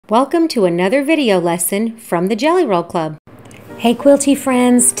Welcome to another video lesson from the Jelly Roll Club. Hey quilty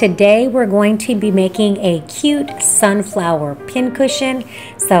friends, today we're going to be making a cute sunflower pincushion,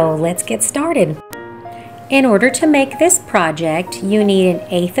 so let's get started. In order to make this project, you need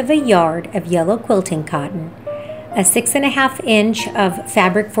 1/8 of a yard of yellow quilting cotton, a 6.5 inch of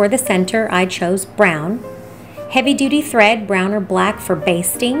fabric for the center. I chose brown, heavy duty thread, brown or black for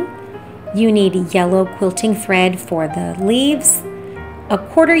basting. You need yellow quilting thread for the leaves, a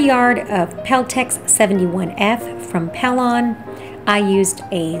 1/4 yard of Peltex 71F from Pelon. I used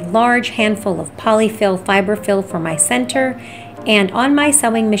a large handful of polyfill fiber fill for my center, and on my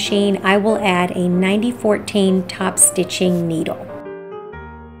sewing machine I will add a 9014 top stitching needle.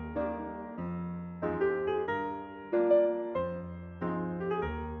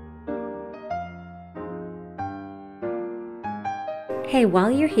 Hey,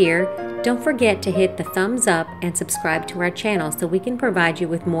 while you're here, don't forget to hit the thumbs up and subscribe to our channel so we can provide you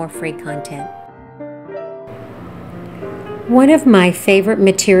with more free content. One of my favorite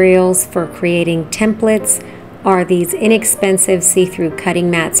materials for creating templates are these inexpensive see-through cutting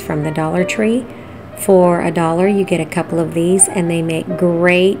mats from the Dollar Tree. For $1 you get a couple of these, and they make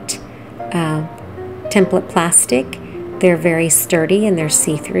great template plastic. They're very sturdy and they're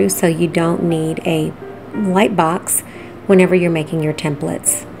see-through, so you don't need a light box whenever you're making your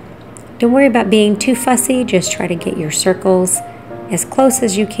templates. Don't worry about being too fussy, just try to get your circles as close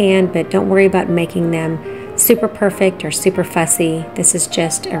as you can, but don't worry about making them super perfect or super fussy. This is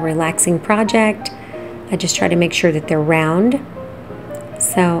just a relaxing project. I just try to make sure that they're round.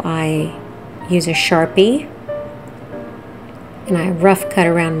 So I use a Sharpie and I rough cut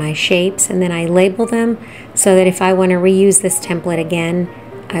around my shapes, and then I label them so that if I want to reuse this template again,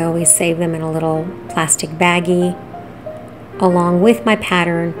 I always save them in a little plastic baggie along with my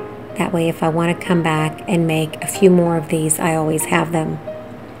pattern. That way if I want to come back and make a few more of these, I always have them.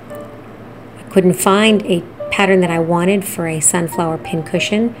 I couldn't find a pattern that I wanted for a sunflower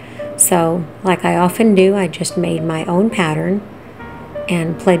pincushion, so like I often do, I just made my own pattern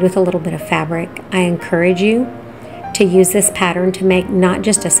and played with a little bit of fabric. I encourage you to use this pattern to make not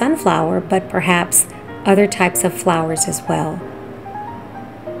just a sunflower, but perhaps other types of flowers as well.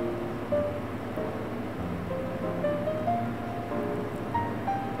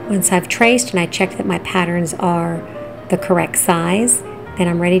 Once I've traced and I check that my patterns are the correct size, then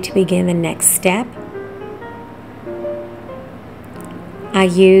I'm ready to begin the next step. I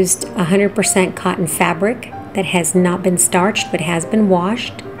used 100% cotton fabric that has not been starched but has been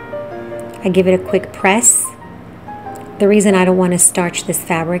washed. I give it a quick press. The reason I don't want to starch this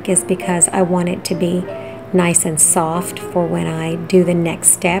fabric is because I want it to be nice and soft for when I do the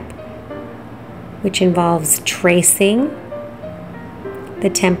next step, which involves tracing the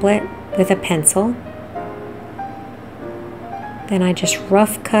template with a pencil. Then I just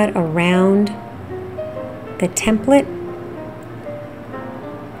rough cut around the template.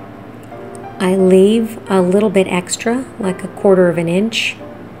 I leave a little bit extra, like 1/4 of an inch.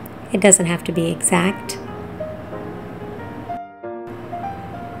 It doesn't have to be exact.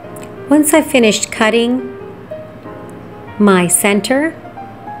 Once I finished cutting my center,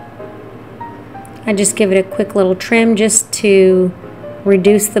 I just give it a quick little trim just to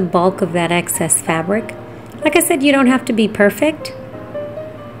reduce the bulk of that excess fabric. Like I said, you don't have to be perfect.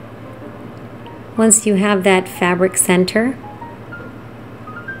 Once you have that fabric center,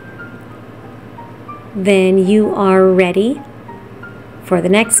 then you are ready for the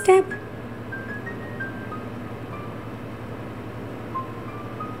next step.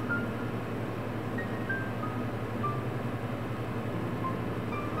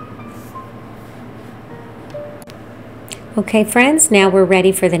 Okay friends, now we're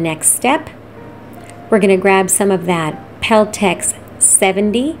ready for the next step. We're going to grab some of that Peltex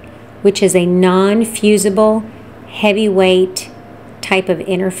 70, which is a non-fusible, heavyweight type of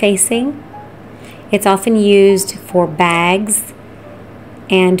interfacing. It's often used for bags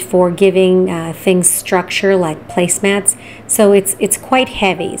and for giving things structure like placemats. So it's quite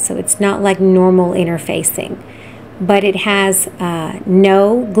heavy, so it's not like normal interfacing. But it has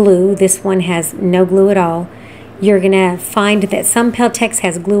no glue. This one has no glue at all. You're going to find that some Peltex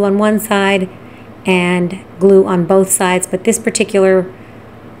has glue on one side and glue on both sides, but this particular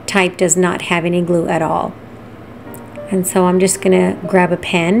type does not have any glue at all. And so I'm just going to grab a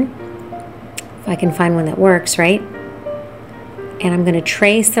pen, if I can find one that works, right? And I'm going to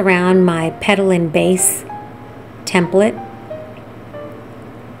trace around my petal and base template.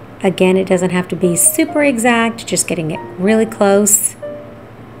 Again, it doesn't have to be super exact, just getting it really close.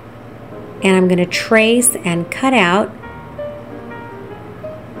 And I'm going to trace and cut out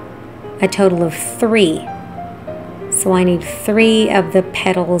a total of 3 So I need 3 of the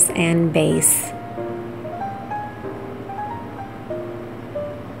petals and base.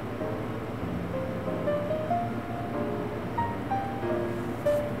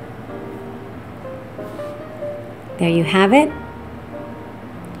 There you have it.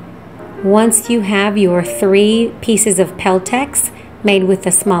 Once you have your 3 pieces of Peltex made with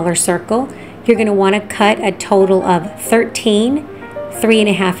a smaller circle, you're going to want to cut a total of 13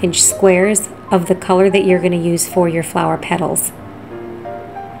 3.5-inch squares of the color that you're going to use for your flower petals.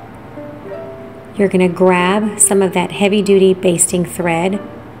 You're going to grab some of that heavy-duty basting thread,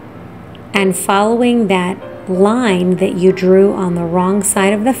 and following that line that you drew on the wrong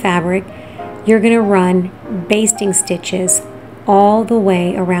side of the fabric, you're going to run basting stitches all the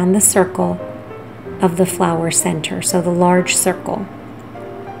way around the circle of the flower center, so the large circle.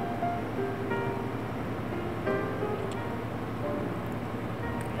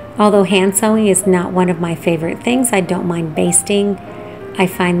 Although hand sewing is not one of my favorite things, I don't mind basting. I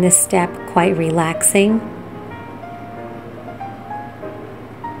find this step quite relaxing.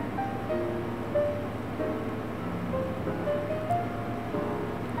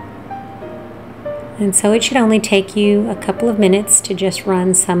 And so it should only take you a couple of minutes to just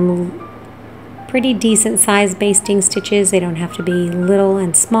run some pretty decent size basting stitches. They don't have to be little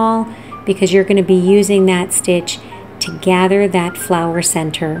and small, because you're going to be using that stitch to gather that flower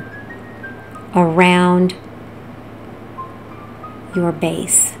center around your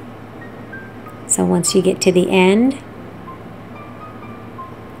base. So once you get to the end,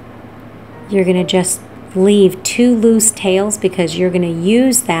 you're going to just leave 2 loose tails, because you're going to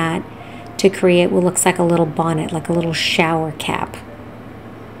use that to create what looks like a little bonnet, like a little shower cap.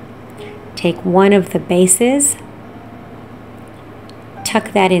 Take one of the bases,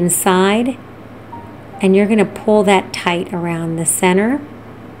 tuck that inside, and you're going to pull that tight around the center.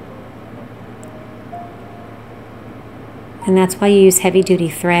 And that's why you use heavy-duty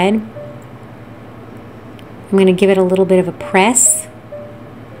thread. I'm going to give it a little bit of a press,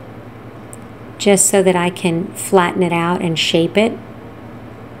 just so that I can flatten it out and shape it.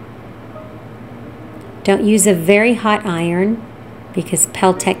 Don't use a very hot iron, because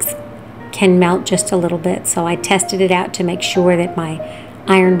Peltex can melt just a little bit. So I tested it out to make sure that my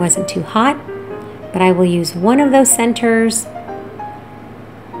iron wasn't too hot. But I will use one of those centers,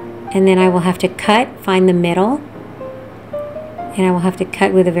 and then I will have to cut, find the middle, and I will have to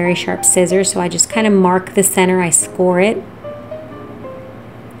cut with a very sharp scissors. So I just kind of mark the center, I score it,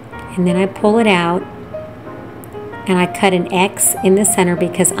 and then I pull it out, and I cut an X in the center,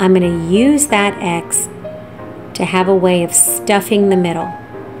 because I'm going to use that X to have a way of stuffing the middle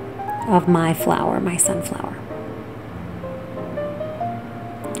of my flower, my sunflower.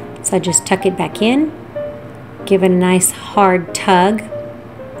 So I just tuck it back in, give it a nice hard tug,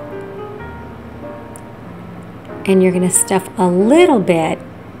 and you're going to stuff a little bit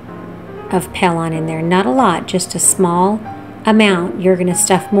of Pelon in there. Not a lot, just a small amount. You're going to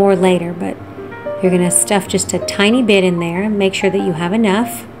stuff more later, but you're going to stuff just a tiny bit in there. Make sure that you have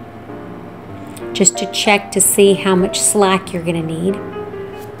enough, just to check to see how much slack you're going to need.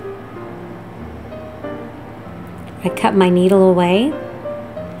 I cut my needle away,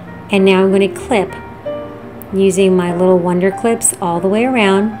 and now I'm going to clip using my little wonder clips all the way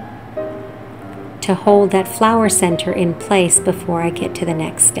around to hold that flower center in place before I get to the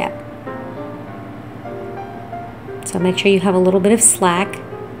next step. So make sure you have a little bit of slack,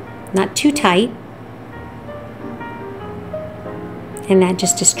 not too tight, and that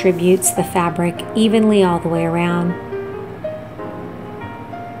just distributes the fabric evenly all the way around.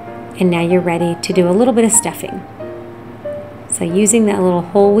 And now you're ready to do a little bit of stuffing. So using that little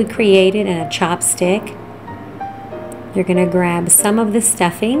hole we created and a chopstick, you're going to grab some of the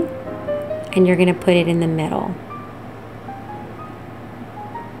stuffing and you're going to put it in the middle.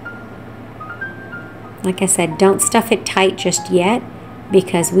 Like I said, don't stuff it tight just yet,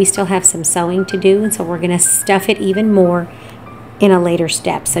 because we still have some sewing to do, and so we're going to stuff it even more in a later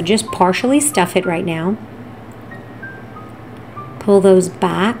step. So just partially stuff it right now. Pull those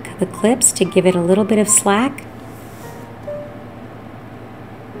back, the clips, to give it a little bit of slack.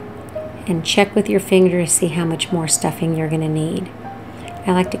 And check with your finger to see how much more stuffing you're going to need.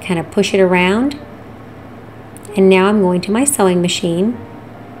 I like to kind of push it around. And now I'm going to my sewing machine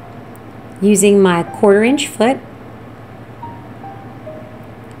using my 1/4-inch foot.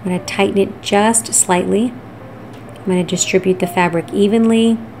 I'm going to tighten it just slightly. I'm going to distribute the fabric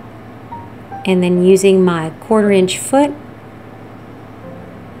evenly, and then using my 1/4-inch foot,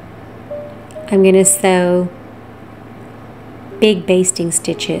 I'm going to sew big basting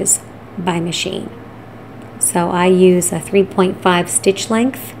stitches by machine. So I use a 3.5 stitch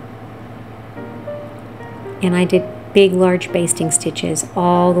length, and I did big large basting stitches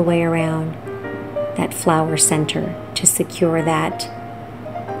all the way around that flower center to secure that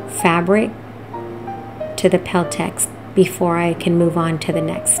fabric to the Peltex before I can move on to the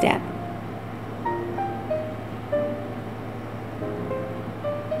next step.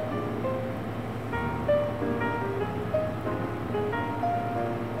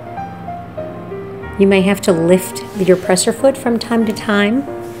 You may have to lift your presser foot from time to time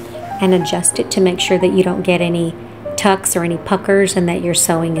and adjust it to make sure that you don't get any tucks or any puckers and that your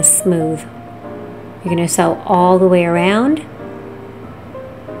sewing is smooth. You're going to sew all the way around.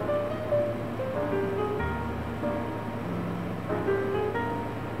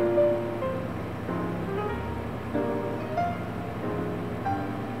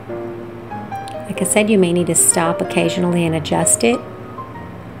 Like I said, you may need to stop occasionally and adjust it.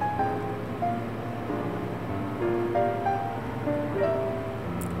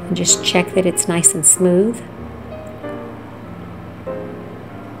 And just check that it's nice and smooth.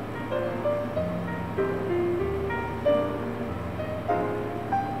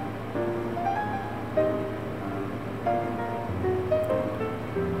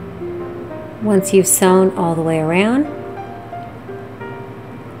 Once you've sewn all the way around,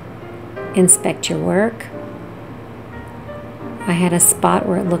 inspect your work. I had a spot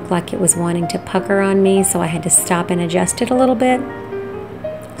where it looked like it was wanting to pucker on me, so I had to stop and adjust it a little bit.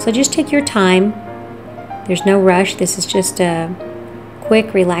 So just take your time. There's no rush. This is just a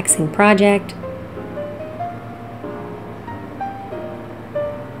quick, relaxing project.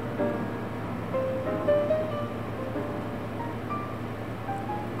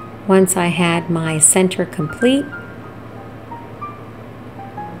 Once I had my center complete,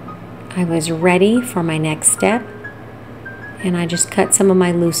 I was ready for my next step, and I just cut some of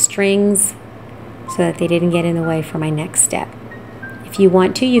my loose strings so that they didn't get in the way for my next step. If you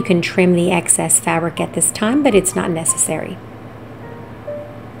want to, you can trim the excess fabric at this time, but it's not necessary.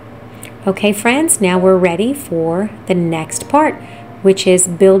 Okay, friends, now we're ready for the next part, which is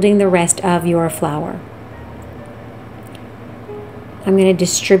building the rest of your flower. I'm going to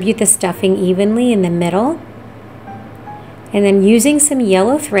distribute the stuffing evenly in the middle, and then using some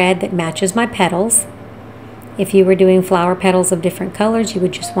yellow thread that matches my petals. If you were doing flower petals of different colors, you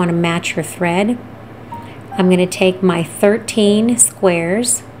would just want to match your thread. I'm going to take my 13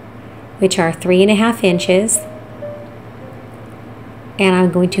 squares, which are 3.5 inches, and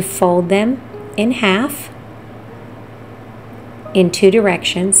I'm going to fold them in half in 2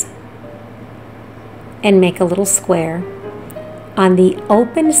 directions and make a little square. On the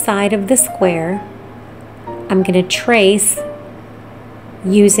open side of the square, I'm going to trace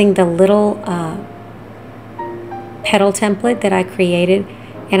using the little petal template that I created,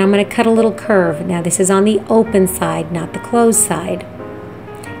 and I'm going to cut a little curve. Now this is on the open side, not the closed side.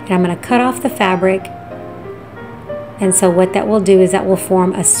 And I'm going to cut off the fabric, and so what that will do is that will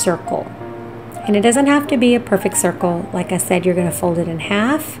form a circle. And it doesn't have to be a perfect circle. Like I said, you're going to fold it in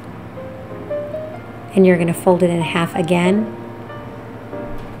half, and you're going to fold it in half again.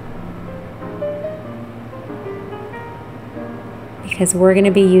 Because we're going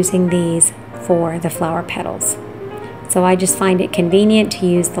to be using these for the flower petals. So I just find it convenient to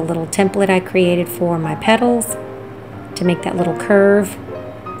use the little template I created for my petals to make that little curve.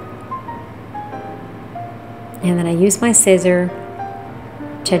 And then I use my scissor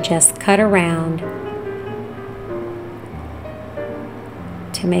to just cut around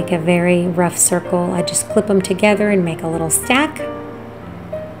to make a very rough circle. I just clip them together and make a little stack.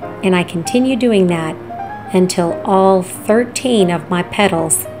 And I continue doing that until all 13 of my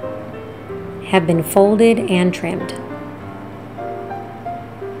petals have been folded and trimmed.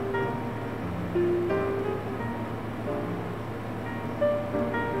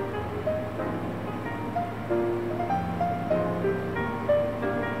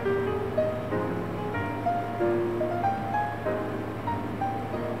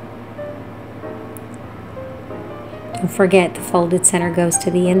 Don't forget, the folded center goes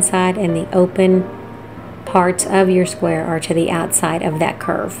to the inside and the open parts of your square are to the outside of that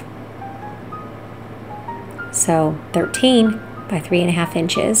curve. So 13 by 3.5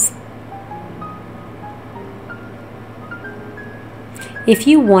 inches. If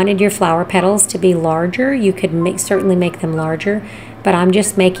you wanted your flower petals to be larger, you could certainly make them larger, but I'm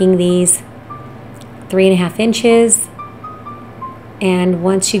just making these 3.5 inches. And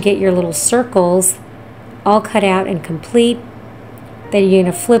once you get your little circles all cut out and complete, then you're going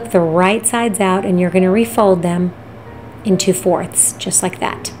to flip the right sides out and you're going to refold them in 2/4, just like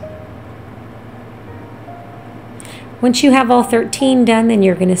that. Once you have all 13 done, then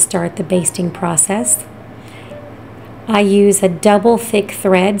you're going to start the basting process. I use a double thick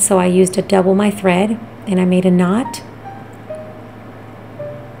thread, so I used to double my thread. and I made a knot.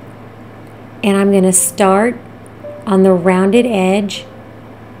 And I'm going to start on the rounded edge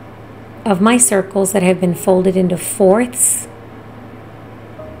of my circles that have been folded into fourths.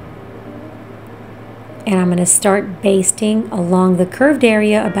 And I'm going to start basting along the curved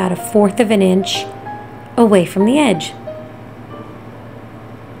area about 1/4 of an inch away from the edge.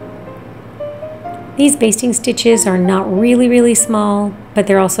 These basting stitches are not really small, but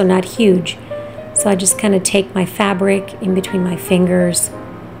they're also not huge. So I just kind of take my fabric in between my fingers.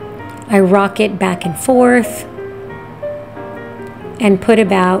 I rock it back and forth and put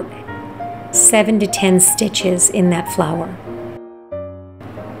about 7 to 10 stitches in that flower.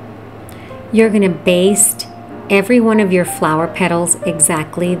 You're going to baste every one of your flower petals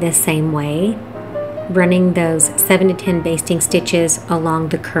exactly the same way, running those 7 to 10 basting stitches along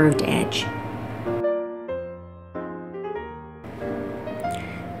the curved edge.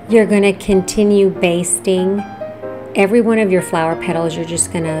 You're going to continue basting every one of your flower petals. You're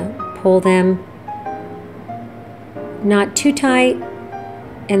just going to pull them not too tight,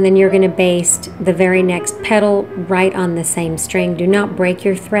 and then you're going to baste the very next petal right on the same string. Do not break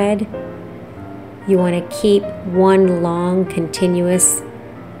your thread. You want to keep one long continuous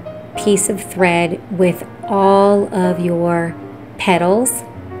piece of thread with all of your petals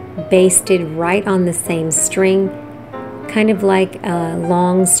basted right on the same string, kind of like a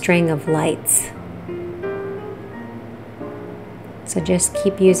long string of lights. So just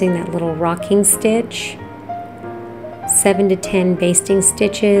keep using that little rocking stitch. 7 to 10 basting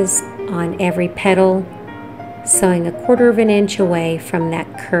stitches on every petal, sewing 1/4 of an inch away from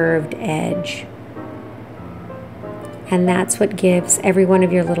that curved edge. And that's what gives every one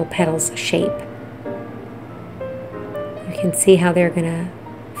of your little petals a shape. You can see how they're going to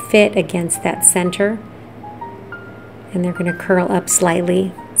fit against that center, and they're going to curl up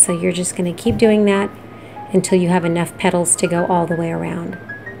slightly. So you're just going to keep doing that until you have enough petals to go all the way around.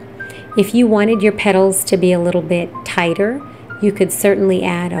 If you wanted your petals to be a little bit tighter, you could certainly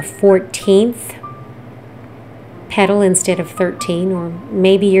add a 14th petal instead of 13, or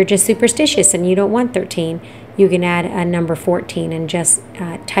maybe you're just superstitious and you don't want 13. You can add a number 14 and just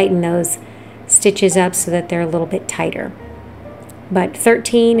tighten those stitches up so that they're a little bit tighter. But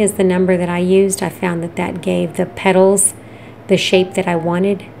 13 is the number that I used. I found that that gave the petals the shape that I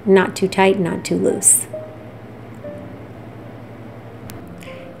wanted, not too tight, not too loose.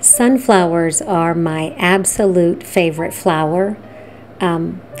 Sunflowers are my absolute favorite flower.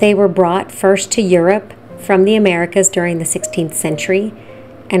 They were brought first to Europe from the Americas during the 16th century,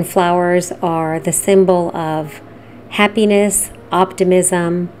 and flowers are the symbol of happiness,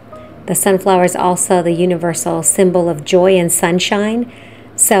 optimism. The sunflower is also the universal symbol of joy and sunshine.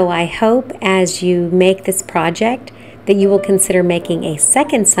 So I hope as you make this project that you will consider making a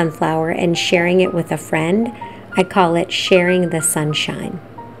second sunflower and sharing it with a friend. I call it sharing the sunshine.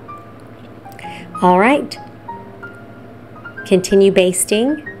 All right, continue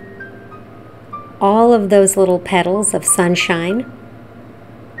basting all of those little petals of sunshine.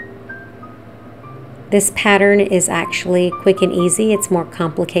 This pattern is actually quick and easy. It's more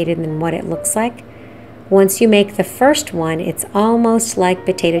complicated than what it looks like. Once you make the first one, it's almost like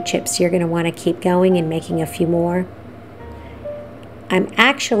potato chips. You're going to want to keep going and making a few more. I'm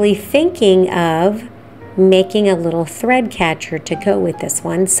actually thinking of making a little thread catcher to go with this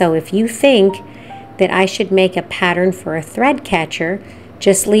one. So if you think that I should make a pattern for a thread catcher,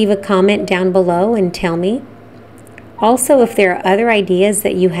 just leave a comment down below and tell me. Also, if there are other ideas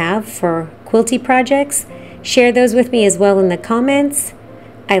that you have for quilty projects, share those with me as well in the comments.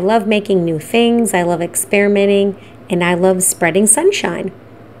 I love making new things, I love experimenting, and I love spreading sunshine.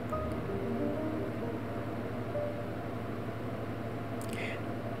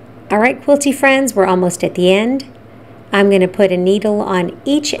 All right, quilty friends, we're almost at the end. I'm going to put a needle on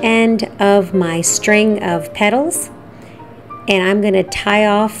each end of my string of petals, and I'm going to tie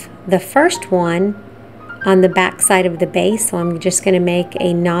off the first one on the back side of the base. So I'm just going to make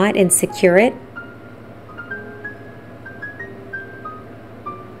a knot and secure it.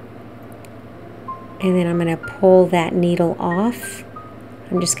 And then I'm going to pull that needle off.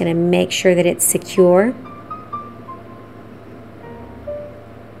 I'm just going to make sure that it's secure.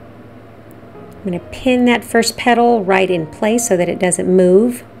 I'm going to pin that first petal right in place so that it doesn't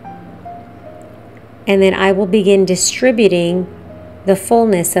move. And then I will begin distributing the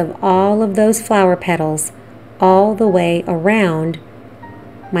fullness of all of those flower petals all the way around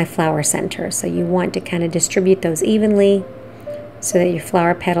my flower center. So you want to kind of distribute those evenly so that your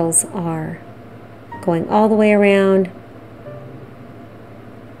flower petals are going all the way around.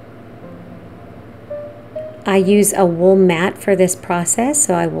 I use a wool mat for this process,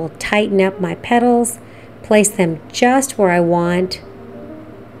 so I will tighten up my petals place them just where I want.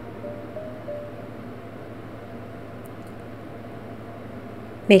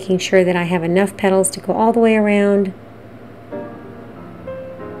 Making sure that I have enough petals to go all the way around.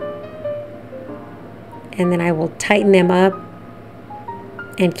 And then I will tighten them up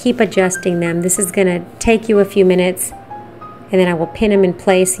and keep adjusting them. This is going to take you a few minutes, and then I will pin them in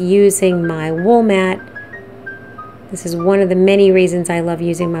place using my wool mat. This is one of the many reasons I love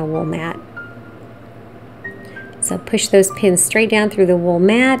using my wool mat. So push those pins straight down through the wool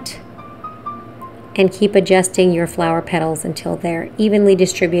mat and keep adjusting your flower petals until they're evenly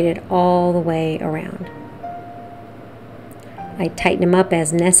distributed all the way around. I tighten them up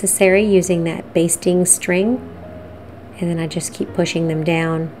as necessary using that basting string, and then I just keep pushing them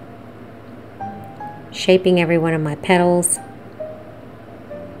down, shaping every one of my petals.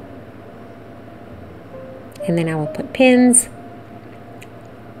 And then I will put pins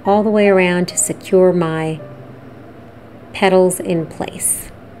all the way around to secure my petals in place.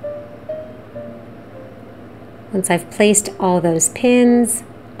 Once I've placed all those pins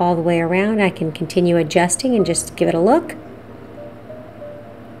all the way around, I can continue adjusting and just give it a look.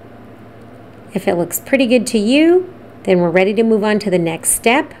 If it looks pretty good to you, then we're ready to move on to the next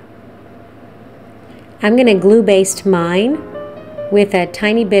step. I'm going to glue baste mine with a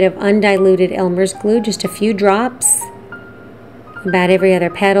tiny bit of undiluted Elmer's glue, just a few drops, about every other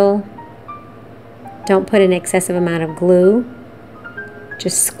petal. Don't put an excessive amount of glue.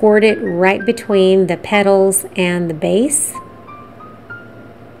 Just squirt it right between the petals and the base.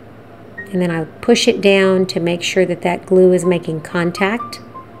 And then I push it down to make sure that that glue is making contact.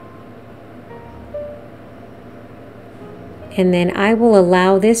 And then I will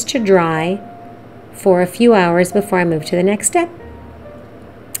allow this to dry for a few hours before I move to the next step.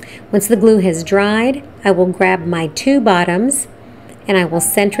 Once the glue has dried, I will grab my two bottoms and I will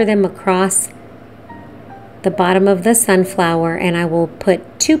center them across the bottom of the sunflower, and I will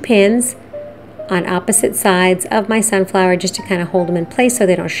put two pins on opposite sides of my sunflower just to kind of hold them in place so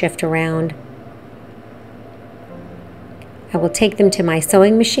they don't shift around. I will take them to my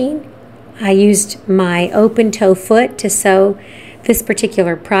sewing machine. I used my open toe foot to sew this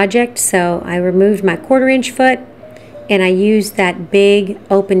particular project, so I removed my 1/4 inch foot and I used that big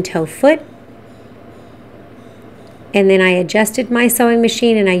open toe foot. And then I adjusted my sewing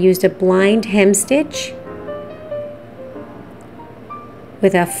machine and I used a blind hem stitch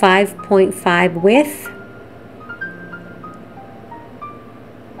with a 5.5 width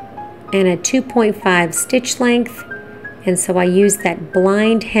and a 2.5 stitch length. And so I used that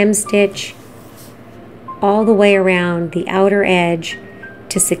blind hem stitch all the way around the outer edge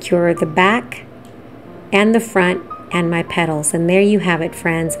to secure the back and the front and my petals. And there you have it,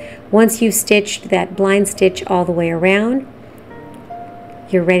 friends. Once you've stitched that blind stitch all the way around,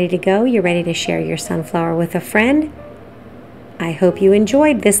 you're ready to go. You're ready to share your sunflower with a friend. I hope you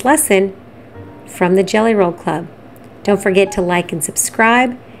enjoyed this lesson from the Jelly Roll Club. Don't forget to like and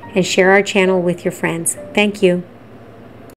subscribe and share our channel with your friends. Thank you.